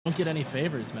Don't get any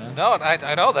favors, man. No,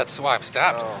 I know. That's why I'm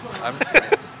stopped. Oh,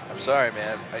 I'm sorry,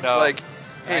 man. Like,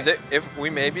 hey, if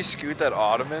we maybe scoot that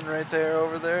ottoman right there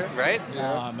over there, right?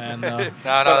 Oh man, no. no,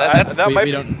 that might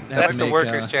be. That's the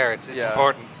workers' chair. It's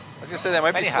important. I was gonna say that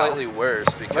might be slightly worse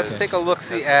because. Let's take a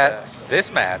look-see at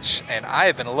this match, and I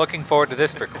have been looking forward to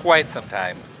this for quite some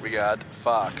time. We got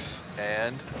Fox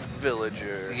and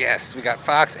Villager. Yes, we got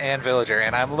Fox and Villager,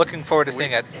 and I'm looking forward to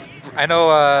seeing it. I know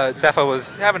Zeffa was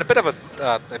having a bit of a.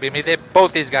 I mean,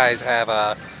 both these guys have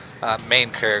a main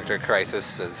character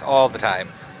crises all the time.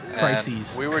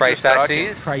 Crises. We were just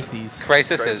talking. Crises.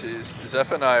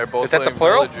 Zeffa and I are both playing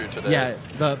Villager today.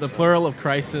 Yeah, the plural of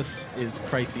crisis is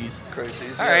crises.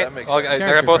 Crises. All right. That makes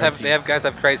sense. They guys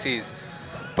have crises,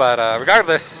 but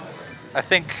regardless, I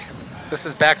think this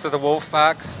is back to the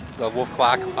WolfClock,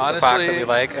 Honestly, the Fox that we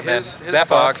like, and his Zeffa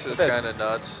Fox is kind of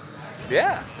nuts.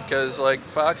 Yeah. Because like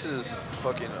Fox is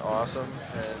fucking awesome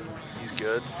and he's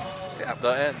good. Yeah.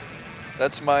 The end.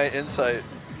 That's my insight.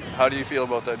 How do you feel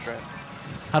about that, Trent?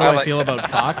 How do I feel about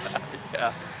Fox?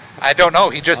 Yeah. I don't know.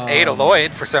 He just ate a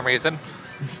Lloyd for some reason.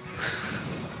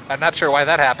 I'm not sure why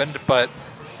that happened, but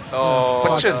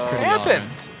what just happened?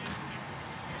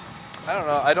 I don't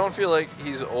know. I don't feel like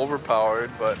he's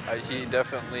overpowered, but he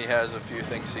definitely has a few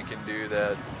things he can do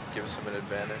that gives him an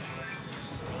advantage.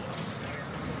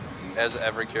 As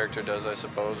every character does, I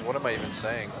suppose. What am I even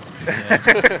saying?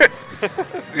 Yeah.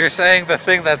 You're saying the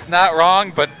thing that's not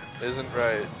wrong, but isn't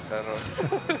right. I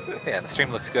don't know. Yeah, the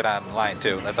stream looks good online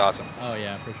too. That's awesome. Oh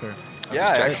yeah, for sure.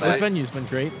 Yeah, this venue's been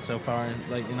great so far,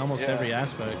 in almost every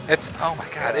aspect. It's oh my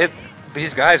god,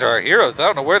 these guys are our heroes. I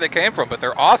don't know where they came from, but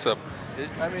they're awesome.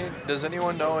 I mean, does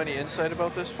anyone know any insight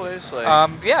about this place? Like,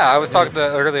 yeah, I was talking to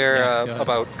earlier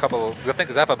about a couple. I think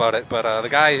Zeffa about it, but the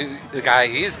guy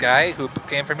who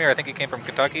came from here, I think he came from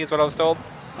Kentucky, is what I was told.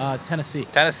 Tennessee.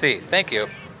 Tennessee. Thank you.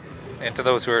 And to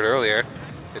those who heard earlier,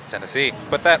 it's Tennessee.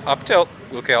 But that up tilt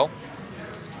will kill.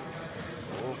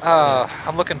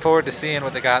 I'm looking forward to seeing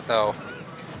what they got though.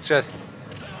 Just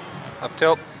up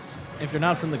tilt. If you're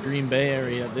not from the Green Bay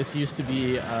area, this used to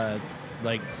be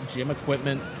like gym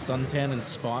equipment, suntan, and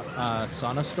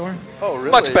sauna store. Oh, really?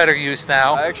 Much better use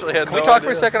now. I actually had Can we talk for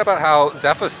a second about how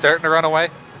Zeffa's starting to run away?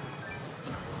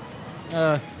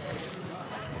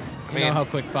 I mean, know how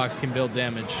quick Fox can build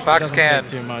damage. Fox can.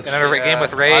 Too much. In a game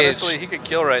with Rage. Honestly, he could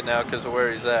kill right now because of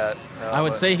where he's at. I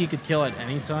would say he could kill at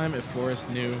any time if Forrest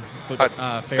knew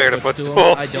fair to footstool.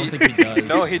 I don't think he does.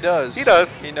 No, he does. He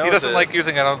does. He knows he doesn't it. like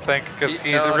using it, I don't think, because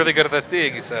he's really good at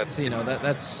SDing, he said. So,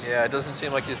 that's... Yeah, it doesn't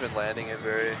seem like he's been landing it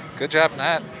very... Good job,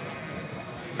 Nat.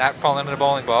 Not falling into the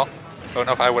bowling ball. Don't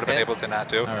know if I would have been able to not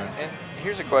to. All right. And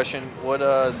here's a question. Would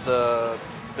the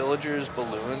Villagers'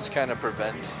 balloons kind of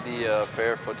prevent the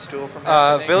fair footstool from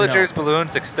happening? Villagers'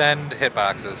 balloons extend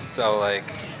hitboxes, so like,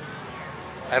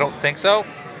 I don't think so.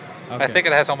 Okay. I think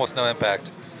it has almost no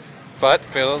impact. But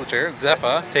Villager,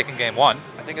 Zeffa, taking game one.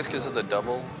 I think it's because of the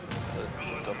double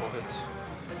hits.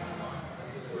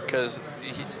 Because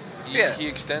he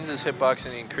extends his hitbox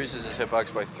and he increases his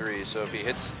hitbox by 3. So if he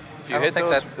hits,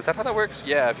 is that how that works?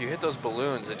 Yeah, if you hit those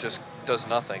balloons, it just does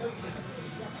nothing.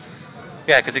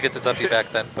 Yeah, because he gets his upbeat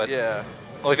back then. But yeah.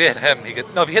 Well, if you hit him, if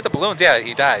you hit the balloons, yeah,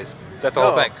 he dies. That's the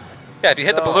whole thing. Yeah, if you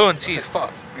hit the balloons, he's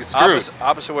fucked. He's screwed.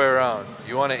 Opposite way around.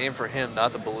 You want to aim for him,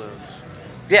 not the balloons.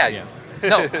 Yeah.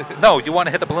 No, you want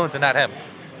to hit the balloons and not him.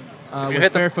 If you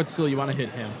hit fair footstool, you want to hit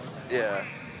him. Yeah.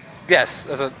 Yes.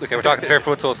 Okay, we're talking fair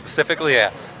footstool specifically.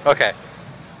 Yeah. Okay.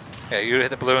 Yeah, you hit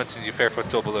the balloons and you fair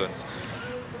footstool balloons.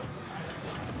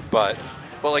 But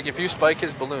like if you spike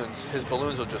his balloons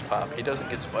will just pop. He doesn't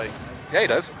get spiked. Yeah, he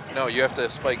does. No, you have to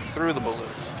spike through the balloons.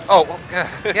 Oh, well,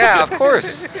 yeah, of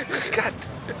course. God.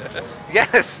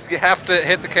 Yes, you have to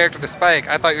hit the character to spike.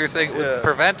 I thought you were saying it would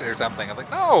prevent it or something. I'm like,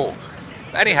 no.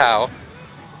 Anyhow,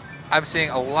 I'm seeing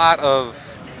a lot of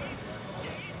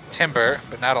timber,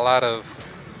 but not a lot of...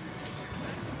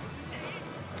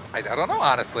 I don't know,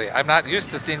 honestly. I'm not used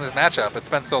to seeing this matchup. It's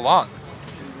been so long.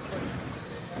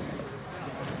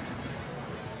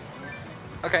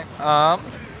 Okay,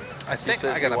 I think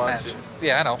I got a match.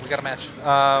 Yeah, I know, we got a match.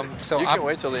 So you can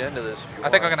wait till the end of this. I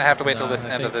think we're gonna have to wait till this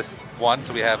end of this one,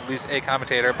 so we have at least a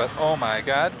commentator. But oh my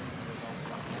god!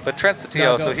 But Trent's the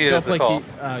TO, so he is the call.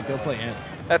 Go play Ant.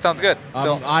 That sounds good.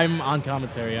 So I'm on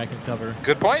commentary. I can cover.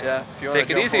 Good point. Yeah. If you take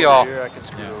it easy, y'all. Yeah.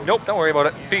 Nope, don't worry about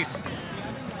it. Peace.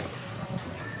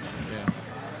 Yeah.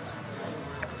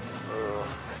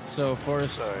 So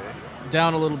Forrest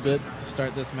down a little bit to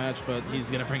start this match, but he's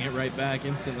going to bring it right back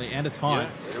instantly, and a taunt.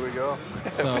 Yeah, here we go.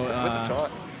 So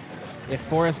if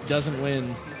Forrest doesn't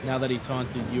win, now that he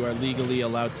taunted, you are legally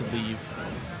allowed to leave.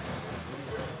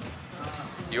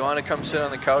 You want to come sit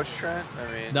on the couch, Trent?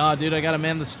 I mean. No, dude, I gotta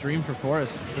man the stream for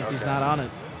Forrest since he's not on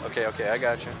it. Okay, I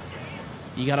got you.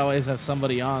 You gotta always have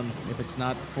somebody on if it's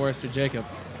not Forrest or Jacob.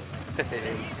 Is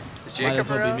Jacob Might as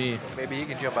well around? be me. Maybe he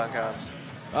can jump on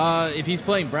comms. If he's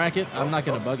playing bracket, I'm not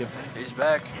gonna bug him. He's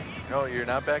back. No, you're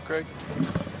not back, Greg?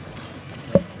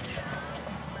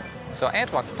 So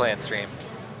Ant wants to play in stream.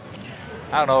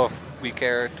 I don't know if we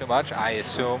care too much. I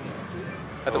assume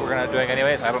that's what we're gonna be doing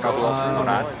anyways. I don't know who else is going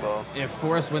on. If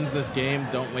Forrest wins this game,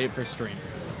 don't wait for stream.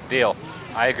 Deal.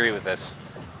 I agree with this.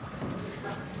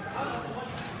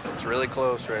 It's really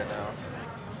close right now.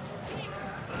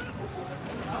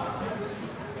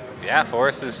 Yeah,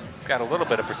 Forrest has got a little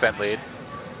bit of percent lead.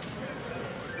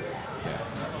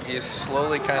 He's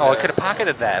slowly kind of. Oh, I could have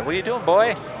pocketed that. What are you doing,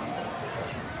 boy?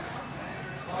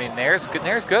 I mean, Nair's good.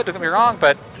 Nair's good. Don't get me wrong,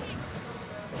 but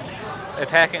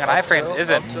attacking on iframes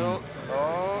isn't.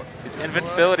 Oh. His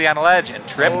invincibility on ledge and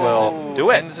trip will do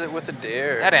it. Ends it with a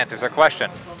dare. That answers our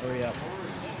question. Hurry up.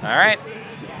 All right.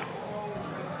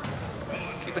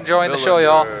 Keep enjoying the show,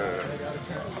 y'all.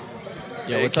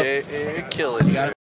 Yo, what's up? AKA Kill It.